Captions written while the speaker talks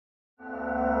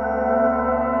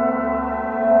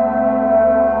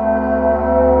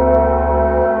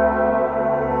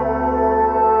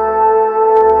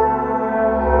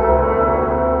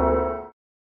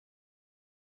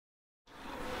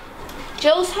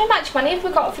How much money have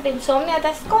we got for the insomnia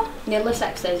disco? Nearly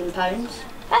 £6,000.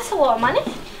 That's a lot of money.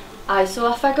 Aye,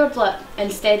 so I figured that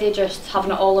instead of just having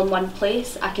it all in one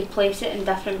place, I could place it in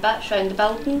different bits around the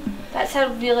building. That's a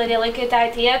really, really good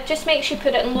idea. Just make sure you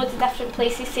put it in loads of different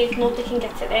places so nobody can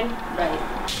get it then. Right.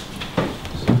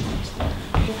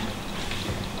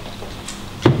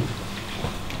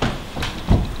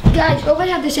 Guys, over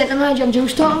here the centre manager and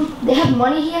Jules talking. They have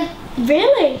money here.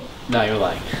 Really? No, you're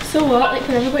lying. So what? Like,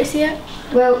 can everybody see it?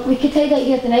 Well, we could hide out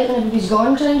here tonight when everybody's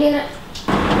gone, try and get it.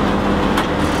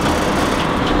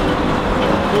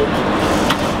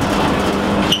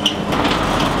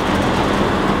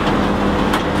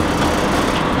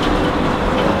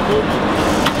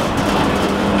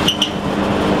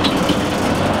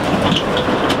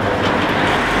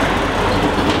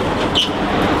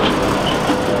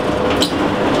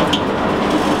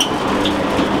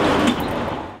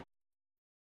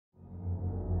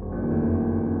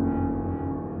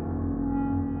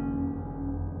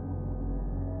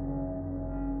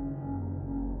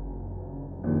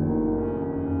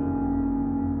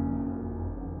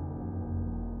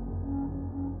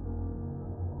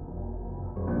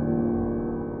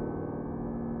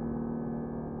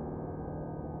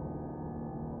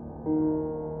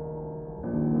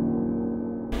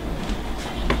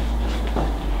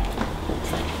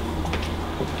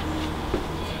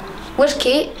 Where's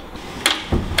Kate?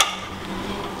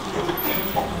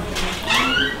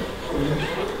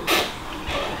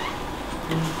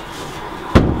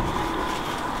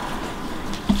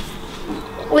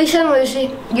 Lisa and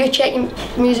Lucy, you check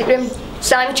the music room,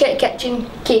 Sam check the kitchen,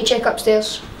 Kate check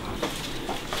upstairs.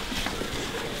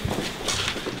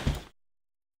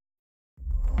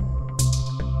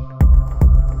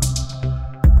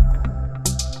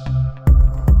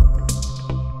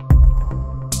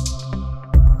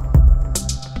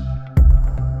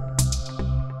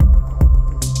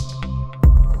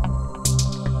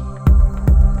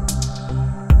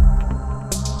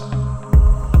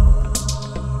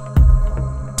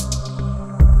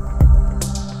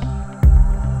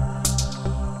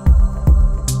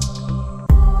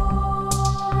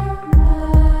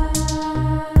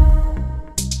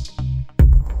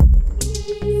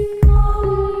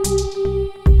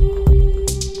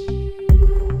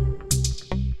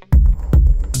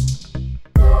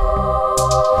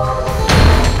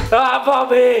 Ah,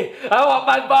 Bobby! I want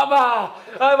my mama!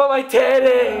 I want my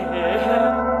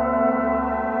teddy!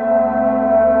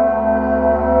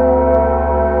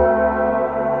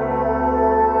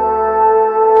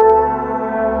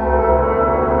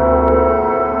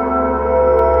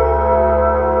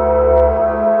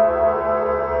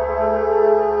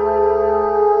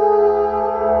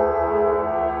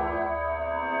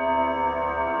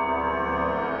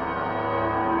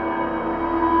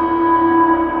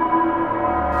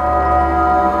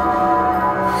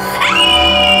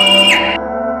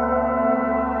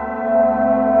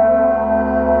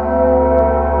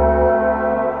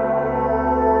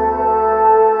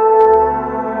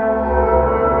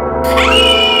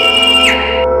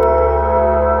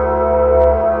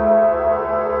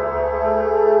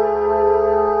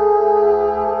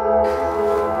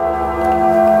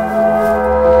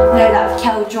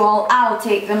 Joel, I'll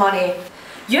take the money.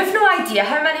 You've no idea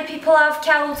how many people I've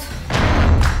killed.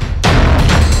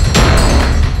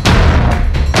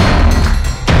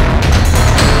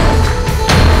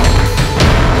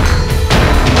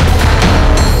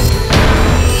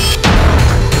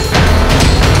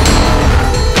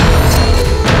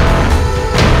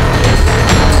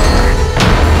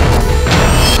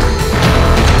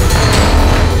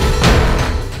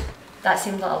 That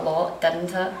seemed like a lot, didn't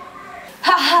it?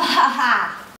 Ha ha ha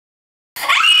ha!